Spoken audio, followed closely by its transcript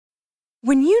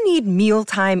When you need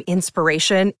mealtime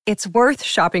inspiration, it's worth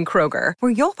shopping Kroger,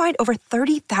 where you'll find over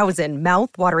 30,000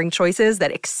 mouth-watering choices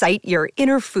that excite your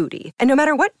inner foodie. And no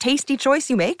matter what tasty choice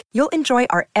you make, you'll enjoy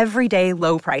our everyday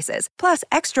low prices, plus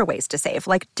extra ways to save,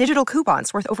 like digital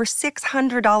coupons worth over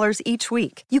 $600 each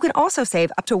week. You can also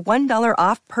save up to $1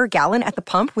 off per gallon at the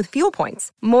pump with fuel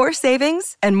points. More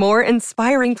savings and more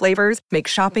inspiring flavors make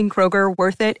shopping Kroger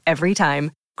worth it every time.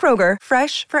 Kroger,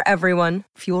 fresh for everyone.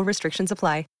 Fuel restrictions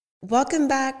apply. Welcome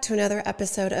back to another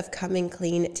episode of Coming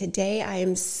Clean. Today, I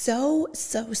am so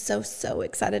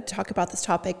excited to talk about this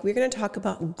topic. We're going to talk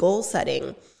about goal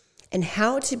setting and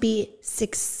how to be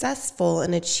successful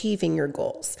in achieving your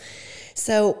goals.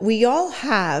 So we all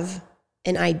have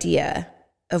an idea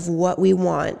of what we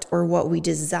want or what we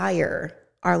desire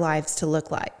our lives to look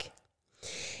like.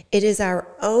 It is our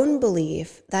own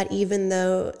belief that even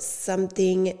though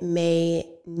something may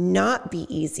not be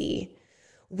easy,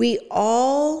 we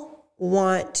all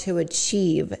want to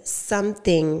achieve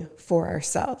something for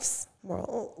ourselves.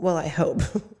 Well, I hope.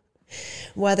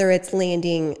 Whether it's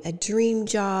landing a dream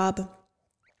job,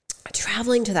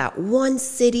 traveling to that one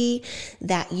city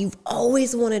that you've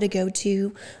always wanted to go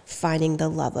to, finding the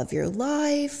love of your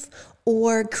life,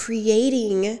 or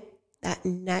creating that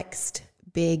next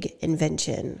big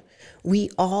invention.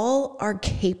 We all are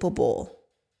capable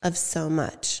of so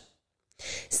much.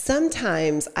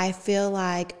 Sometimes I feel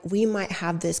like we might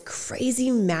have this crazy,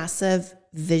 massive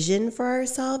vision for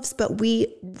ourselves, but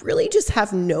we really just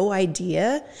have no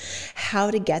idea how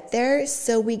to get there.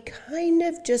 So we kind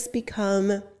of just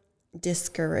become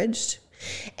discouraged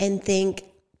and think,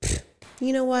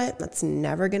 you know what, that's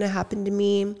never going to happen to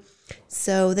me.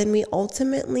 So then we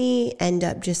ultimately end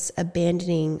up just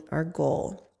abandoning our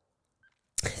goal.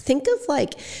 Think of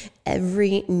like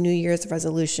every New Year's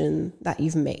resolution that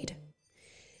you've made.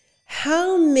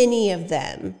 How many of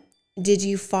them did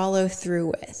you follow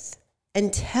through with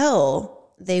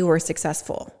until they were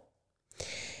successful?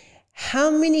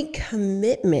 How many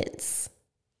commitments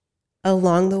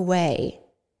along the way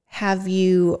have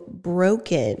you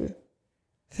broken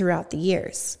throughout the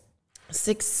years?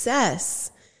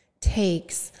 Success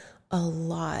takes a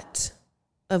lot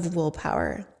of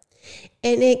willpower,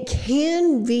 and it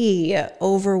can be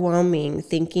overwhelming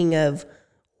thinking of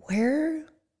where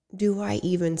do I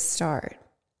even start?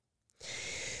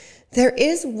 There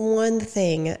is one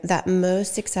thing that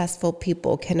most successful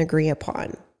people can agree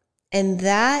upon, and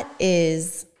that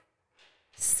is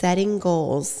setting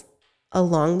goals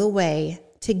along the way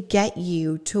to get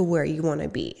you to where you want to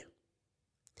be.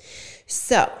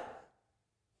 So,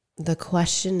 the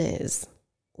question is,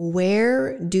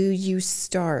 where do you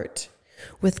start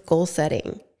with goal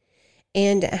setting?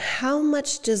 And how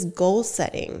much does goal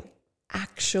setting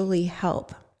actually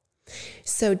help?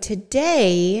 So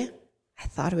today, I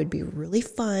thought it would be really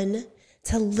fun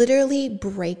to literally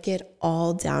break it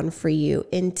all down for you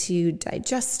into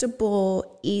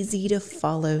digestible, easy to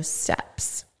follow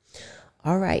steps.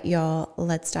 All right, y'all,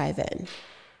 let's dive in.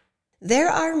 There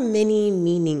are many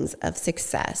meanings of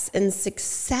success, and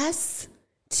success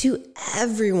to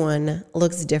everyone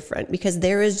looks different because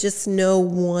there is just no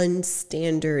one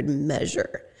standard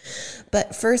measure.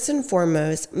 But first and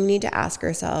foremost, we need to ask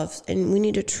ourselves, and we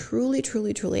need to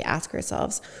truly ask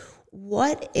ourselves,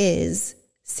 what is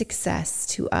success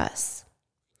to us?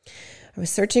 I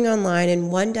was searching online,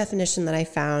 and one definition that I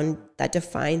found that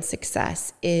defines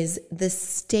success is the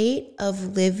state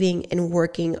of living and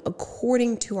working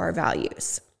according to our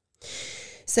values.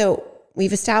 So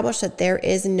we've established that there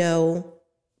is no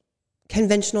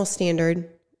conventional standard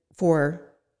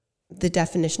for the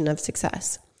definition of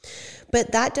success.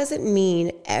 But that doesn't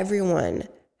mean everyone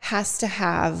has to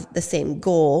have the same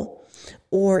goal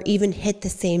or even hit the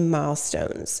same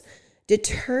milestones.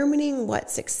 Determining what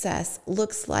success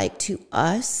looks like to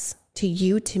us, to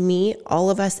you, to me, all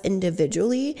of us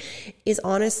individually, is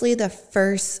honestly the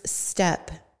first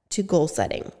step to goal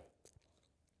setting.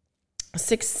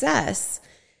 Success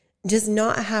does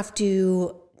not have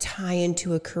to tie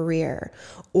into a career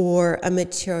or a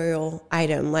material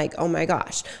item like, oh my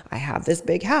gosh, I have this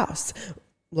big house.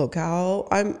 Look how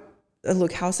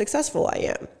successful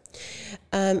I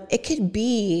am. It could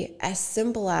be as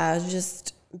simple as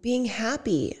just being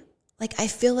happy. Like, I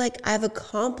feel like I've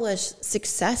accomplished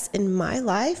success in my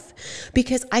life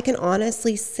because I can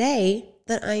honestly say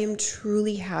that I am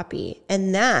truly happy.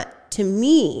 And that, to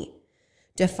me,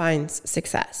 defines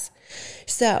success.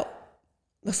 So,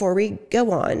 before we go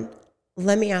on,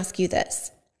 let me ask you this.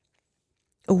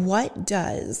 What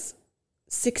does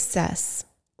success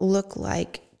look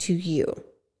like to you?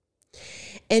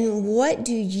 And what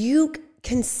do you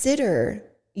consider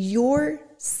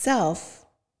yourself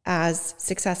as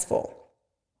successful?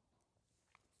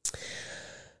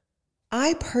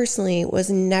 I personally was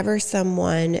never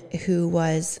someone who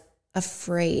was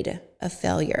afraid of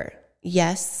failure.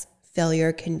 Yes,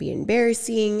 failure can be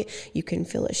embarrassing. You can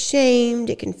feel ashamed.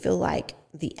 It can feel like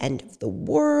the end of the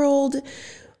world.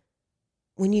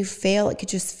 When you fail, it could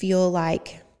just feel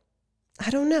like, I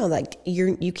don't know, like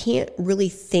you can't really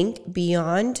think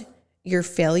beyond your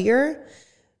failure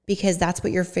because that's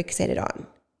what you're fixated on.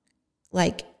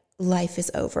 Like life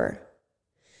is over.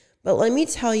 But let me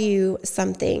tell you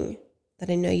something that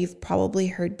I know you've probably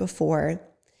heard before.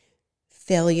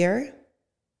 Failure,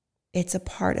 it's a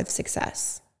part of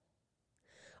success.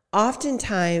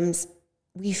 Oftentimes,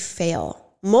 we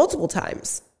fail multiple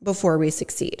times before we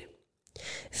succeed.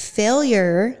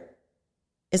 Failure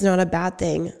is not a bad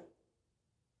thing.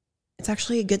 It's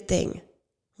actually a good thing.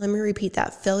 Let me repeat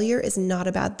that. Failure is not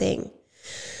a bad thing.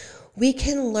 We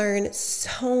can learn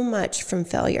so much from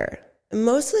failure.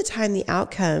 Most of the time, the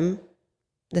outcome,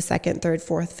 the second, third,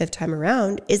 fourth, fifth time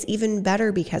around, is even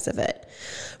better because of it.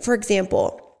 For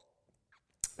example,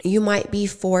 you might be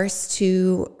forced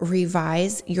to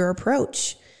revise your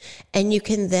approach, and you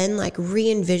can then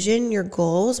re-envision your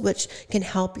goals, which can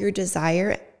help your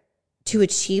desire to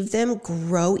achieve them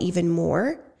grow even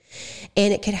more.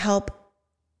 And it could help,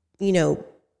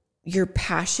 your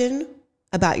passion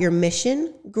about your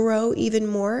mission grow even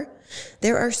more.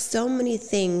 There are so many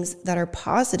things that are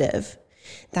positive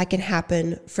that can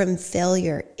happen from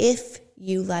failure if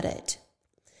you let it.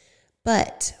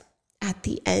 But at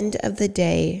the end of the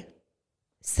day,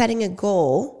 setting a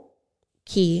goal,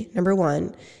 key number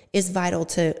one, is vital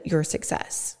to your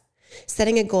success.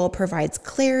 Setting a goal provides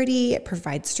clarity, it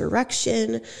provides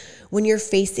direction. When you're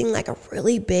facing a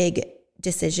really big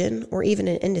decision or even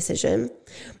an indecision,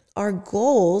 our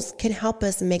goals can help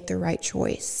us make the right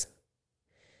choice.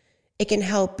 It can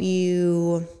help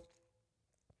you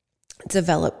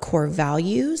develop core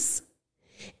values.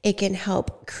 It can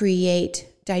help create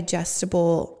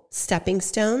digestible stepping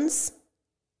stones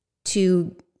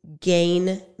to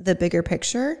gain the bigger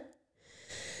picture.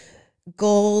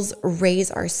 Goals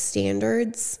raise our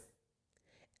standards.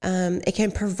 It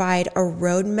can provide a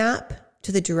roadmap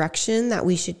to the direction that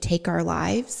we should take our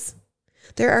lives.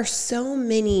 There are so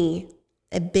many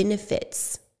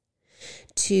benefits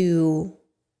to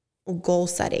goal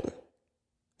setting.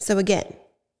 So again,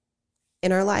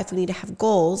 in our life, we need to have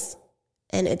goals,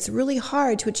 and it's really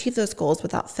hard to achieve those goals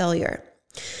without failure.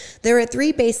 There are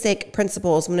 3 basic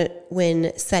principles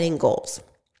when setting goals,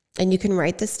 and you can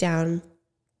write this down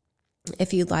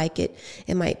if you'd like it.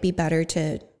 It might be better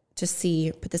to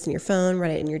put this in your phone,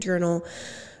 write it in your journal.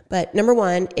 But number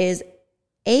 1 is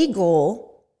a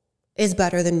goal is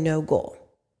better than no goal.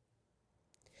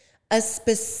 A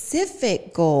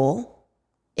specific goal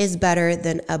is better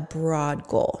than a broad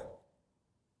goal.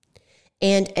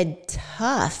 And a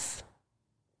tough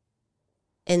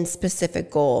and specific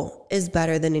goal is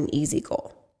better than an easy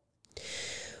goal.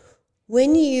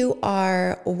 When you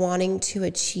are wanting to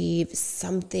achieve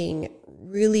something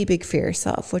really big for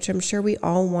yourself, which I'm sure we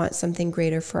all want something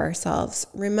greater for ourselves,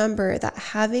 remember that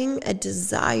having a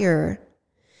desire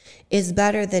is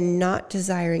better than not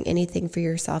desiring anything for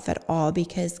yourself at all,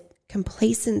 because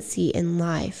complacency in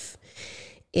life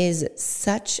is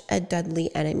such a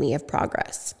deadly enemy of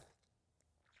progress.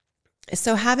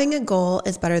 So having a goal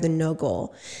is better than no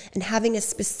goal. And having a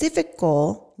specific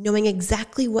goal, knowing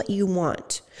exactly what you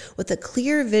want with a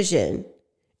clear vision,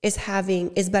 is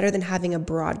better than having a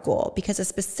broad goal, because a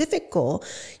specific goal,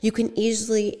 you can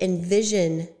easily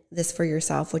envision this for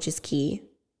yourself, which is key.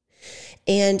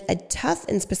 And a tough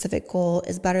and specific goal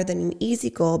is better than an easy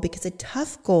goal, because a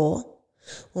tough goal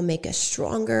will make us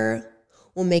stronger,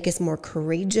 will make us more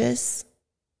courageous,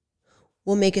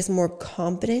 will make us more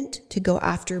confident to go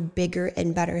after bigger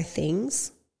and better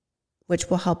things, which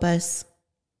will help us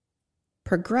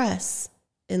progress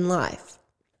in life.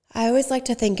 I always like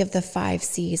to think of the 5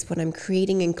 C's when I'm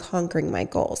creating and conquering my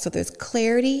goals. So there's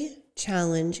clarity,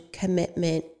 challenge,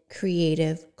 commitment,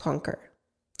 creative, conquer.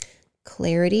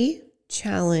 Clarity,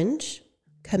 challenge,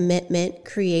 commitment,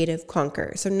 creative,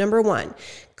 conquer. So number 1,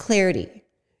 clarity.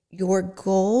 Your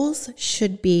goals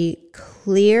should be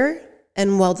clear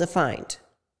and well-defined.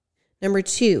 Number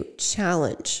 2,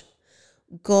 challenge.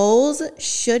 Goals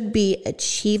should be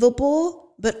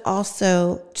achievable, but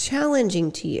also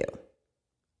challenging to you.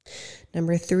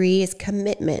 Number 3 is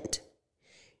commitment.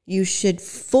 You should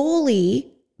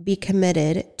fully be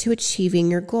committed to achieving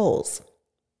your goals.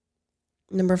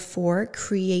 Number 4,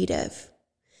 creative.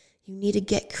 You need to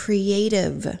get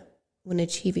creative when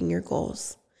achieving your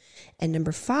goals. And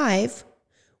number 5,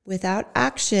 without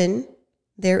action,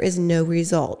 there is no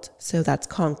result. So that's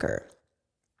conquer.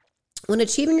 When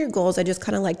achieving your goals, I just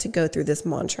kind of like to go through this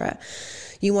mantra.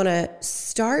 You want to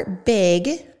start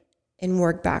big and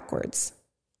work backwards.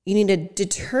 You need to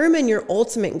determine your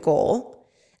ultimate goal,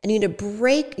 and you need to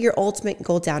break your ultimate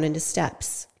goal down into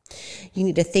steps. You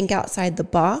need to think outside the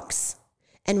box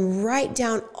and write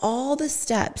down all the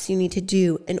steps you need to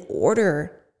do in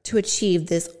order to achieve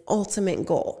this ultimate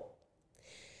goal.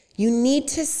 You need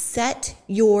to set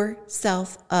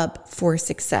yourself up for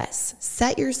success.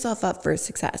 Set yourself up for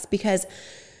success, because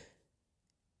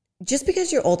just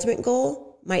because your ultimate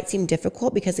goal might seem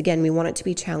difficult, because again, we want it to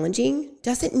be challenging,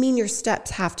 doesn't mean your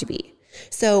steps have to be.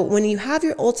 So when you have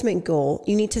your ultimate goal,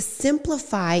 you need to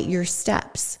simplify your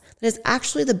steps. That is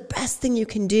actually the best thing you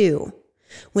can do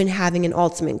when having an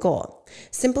ultimate goal.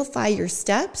 Simplify your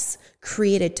steps,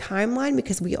 create a timeline,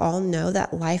 because we all know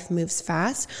that life moves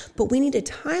fast, but we need a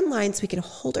timeline so we can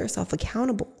hold ourselves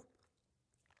accountable.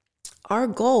 Our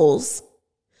goals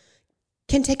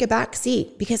can take a back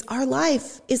seat because our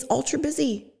life is ultra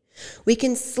busy. We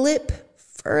can slip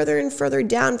further and further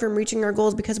down from reaching our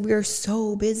goals because we are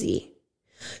so busy.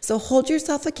 So hold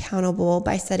yourself accountable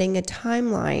by setting a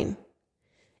timeline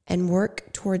and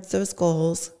work towards those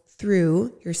goals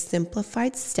through your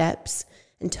simplified steps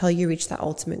until you reach that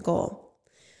ultimate goal.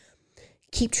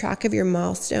 Keep track of your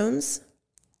milestones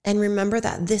and remember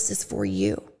that this is for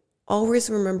you. Always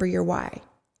remember your why.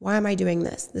 Why am I doing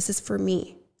this? This is for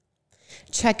me.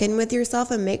 Check in with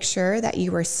yourself and make sure that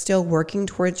you are still working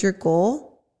towards your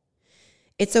goal.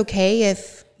 It's okay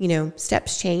if,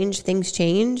 steps change, things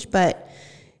change, but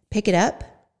pick it up.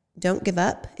 Don't give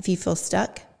up if you feel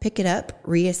stuck. Pick it up,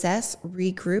 reassess,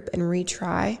 regroup, and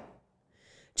retry.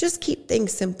 Just keep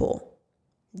things simple.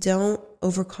 Don't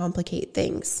overcomplicate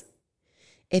things.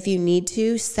 If you need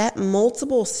to, set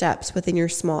multiple steps within your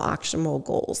small actionable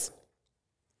goals.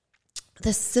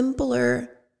 The simpler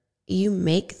you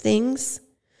make things,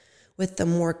 with the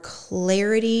more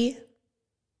clarity,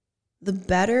 the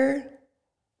better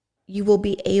you will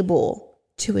be able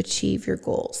to achieve your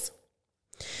goals.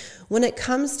 When it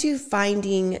comes to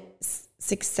finding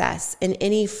success in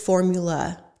any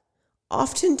formula,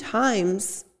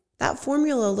 oftentimes that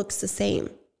formula looks the same.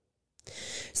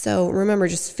 So remember,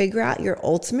 just figure out your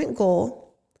ultimate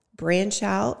goal, branch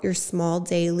out your small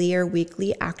daily or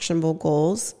weekly actionable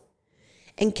goals,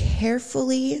 and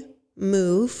carefully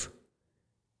move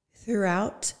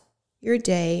throughout your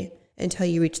day until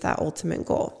you reach that ultimate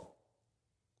goal.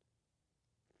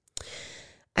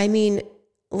 I mean,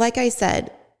 like I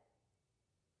said,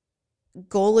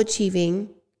 goal achieving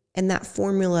and that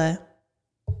formula,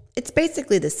 it's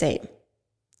basically the same.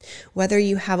 Whether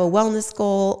you have a wellness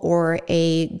goal or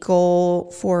a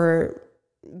goal for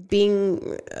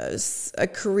being a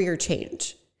career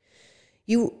change,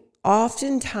 you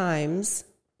oftentimes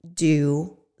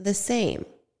do the same.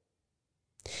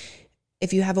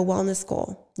 If you have a wellness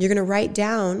goal, you're going to write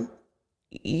down,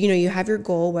 you have your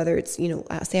goal, whether it's,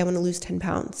 say I want to lose 10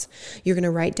 pounds. You're going to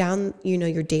write down,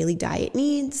 your daily diet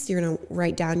needs. You're going to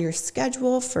write down your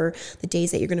schedule for the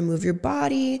days that you're going to move your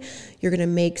body. You're going to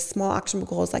make small actionable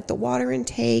goals like the water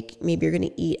intake. Maybe you're going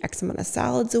to eat X amount of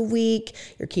salads a week.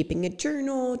 You're keeping a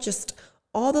journal, just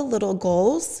all the little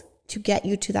goals to get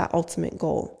you to that ultimate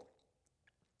goal.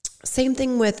 Same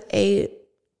thing with a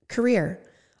career.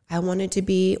 I wanted to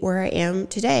be where I am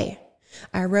today.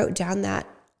 I wrote down that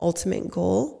ultimate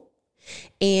goal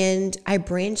and I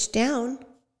branched down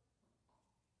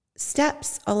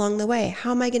steps along the way.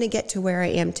 How am I going to get to where I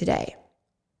am today?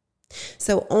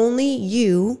 So only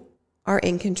you are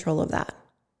in control of that.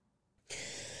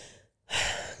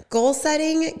 Goal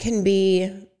setting can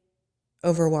be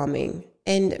overwhelming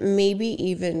and maybe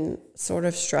even sort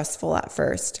of stressful at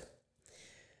first.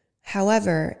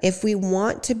 However, if we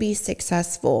want to be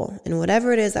successful in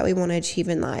whatever it is that we want to achieve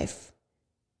in life,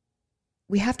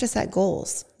 we have to set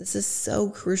goals. This is so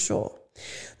crucial.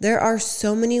 There are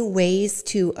so many ways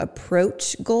to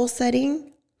approach goal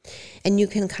setting, and you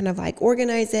can kind of like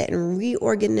organize it and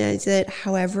reorganize it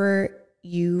however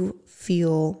you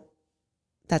feel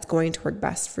that's going to work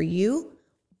best for you.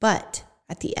 But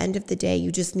at the end of the day,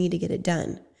 you just need to get it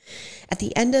done. At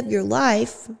the end of your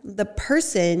life, the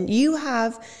person you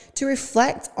have to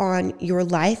reflect on your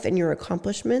life and your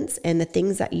accomplishments and the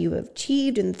things that you have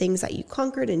achieved and the things that you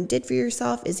conquered and did for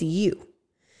yourself is you.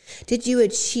 Did you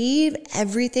achieve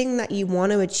everything that you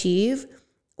want to achieve,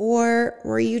 or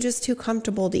were you just too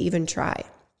comfortable to even try?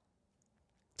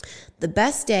 The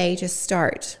best day to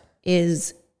start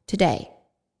is today.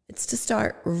 It's to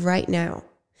start right now.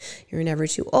 You're never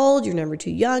too old. You're never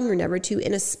too young. You're never too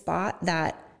in a spot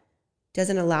that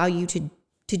doesn't allow you to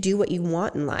do what you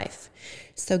want in life.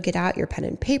 So get out your pen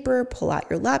and paper, pull out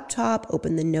your laptop,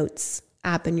 open the notes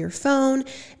app in your phone,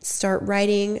 start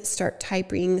writing, start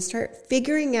typing, start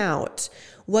figuring out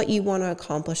what you want to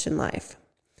accomplish in life.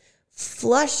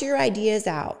 Flush your ideas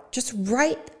out. Just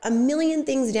write a million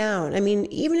things down. I mean,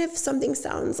 even if something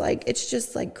sounds like it's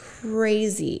just like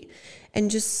crazy, and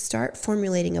just start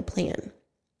formulating a plan.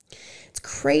 It's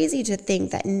crazy to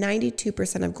think that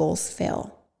 92% of goals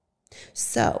fail.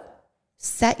 So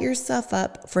set yourself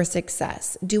up for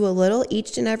success. Do a little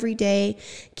each and every day.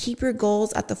 Keep your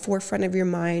goals at the forefront of your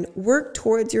mind. Work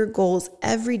towards your goals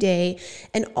every day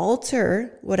and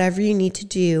alter whatever you need to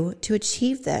do to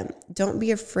achieve them. Don't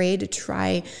be afraid to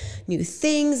try new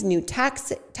things, new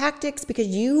tactics, because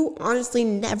you honestly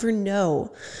never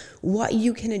know what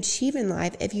you can achieve in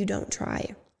life if you don't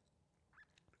try.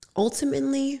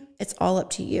 Ultimately, it's all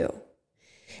up to you.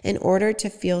 In order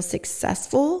to feel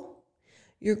successful,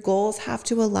 your goals have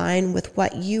to align with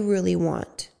what you really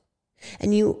want.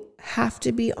 And you have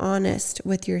to be honest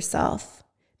with yourself,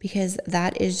 because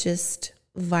that is just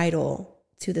vital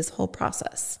to this whole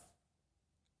process.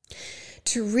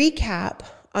 To recap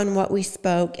on what we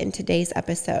spoke in today's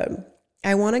episode,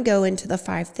 I want to go into the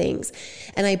 5 things.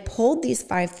 And I pulled these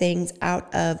 5 things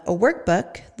out of a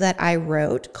workbook that I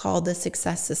wrote called The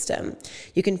Success System.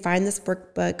 You can find this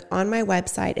workbook on my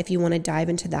website if you want to dive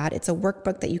into that. It's a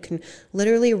workbook that you can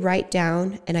literally write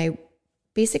down, and I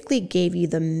basically gave you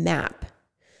the map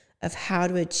of how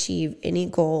to achieve any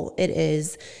goal it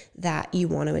is that you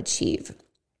want to achieve.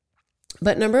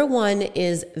 But number 1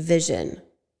 is vision.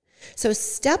 So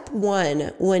step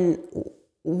 1 when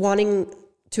wanting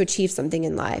to achieve something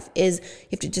in life is you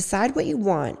have to decide what you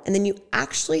want, and then you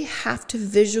actually have to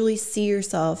visually see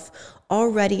yourself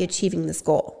already achieving this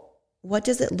goal. What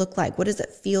does it look like? What does it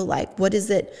feel like? What is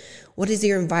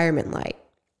your environment like?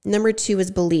 Number 2 is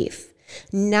belief.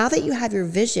 Now that you have your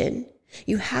vision,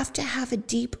 you have to have a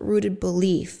deep-rooted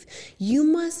belief. You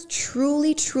must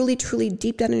truly, truly, truly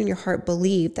deep down in your heart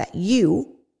believe that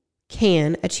you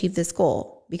can achieve this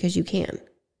goal, because you can.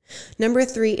 Number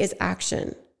 3 is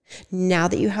action. Now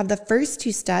that you have the first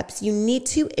 2 steps, you need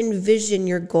to envision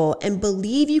your goal and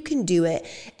believe you can do it,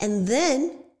 and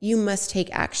then you must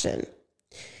take action.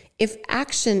 If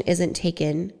action isn't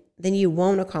taken, then you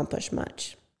won't accomplish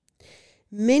much.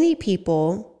 Many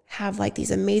people have like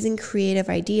these amazing creative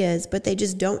ideas, but they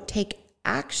just don't take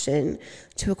action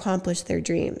to accomplish their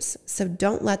dreams. So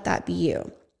don't let that be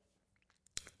you.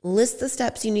 List the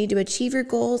steps you need to achieve your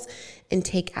goals and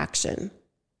take action.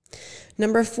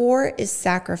 Number 4 is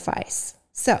sacrifice.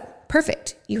 So,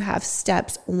 perfect. You have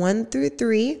steps 1 through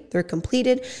 3. They're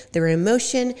completed. They're in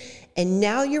motion. And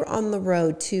now you're on the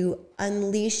road to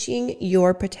unleashing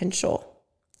your potential.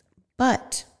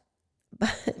 But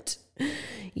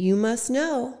you must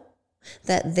know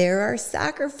that there are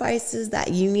sacrifices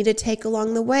that you need to take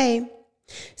along the way.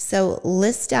 So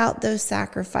list out those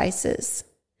sacrifices.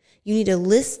 You need to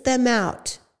list them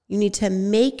out. You need to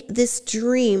make this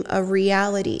dream a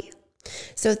reality.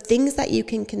 So things that you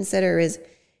can consider is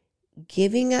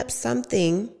giving up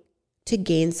something to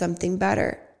gain something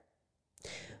better,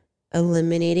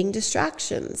 eliminating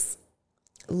distractions,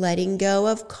 letting go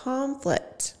of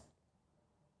conflict,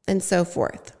 and so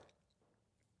forth.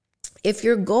 If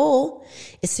your goal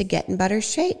is to get in better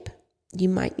shape, you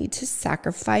might need to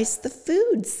sacrifice the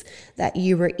foods that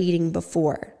you were eating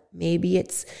before. Maybe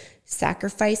it's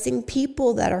sacrificing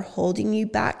people that are holding you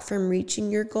back from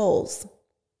reaching your goals.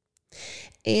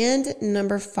 And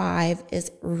number 5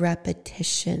 is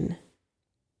repetition.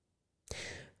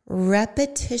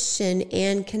 Repetition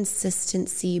and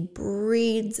consistency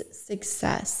breeds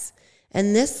success.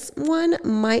 And this one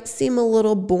might seem a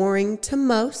little boring to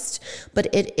most, but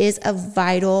it is a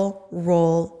vital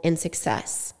role in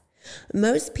success.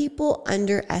 Most people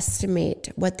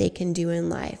underestimate what they can do in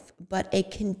life, but a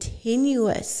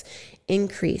continuous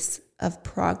increase of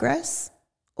progress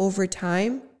over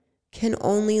time can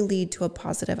only lead to a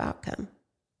positive outcome.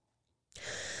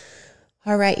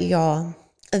 All right, y'all.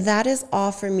 That is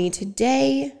all for me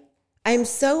today. I'm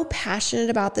so passionate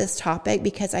about this topic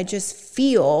because I just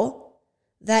feel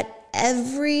that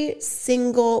every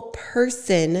single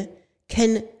person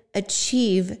can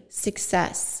achieve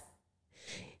success.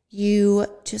 You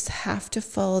just have to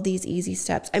follow these easy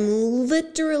steps. I'm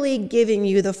literally giving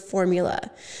you the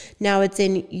formula. Now it's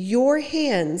in your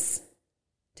hands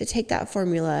to take that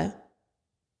formula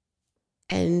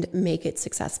and make it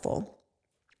successful.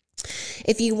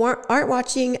 If you aren't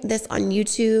watching this on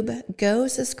YouTube, go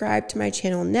subscribe to my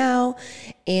channel now.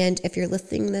 And if you're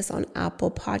listening to this on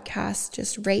Apple Podcasts,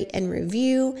 just rate and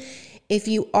review. If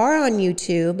you are on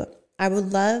YouTube, I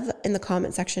would love in the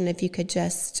comment section if you could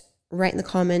just write in the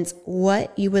comments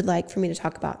what you would like for me to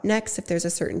talk about next. If there's a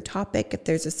certain topic, if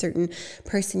there's a certain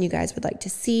person you guys would like to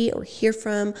see or hear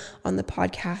from on the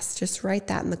podcast, just write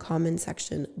that in the comment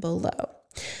section below.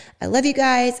 I love you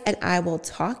guys, and I will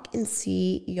talk and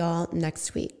see y'all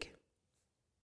next week.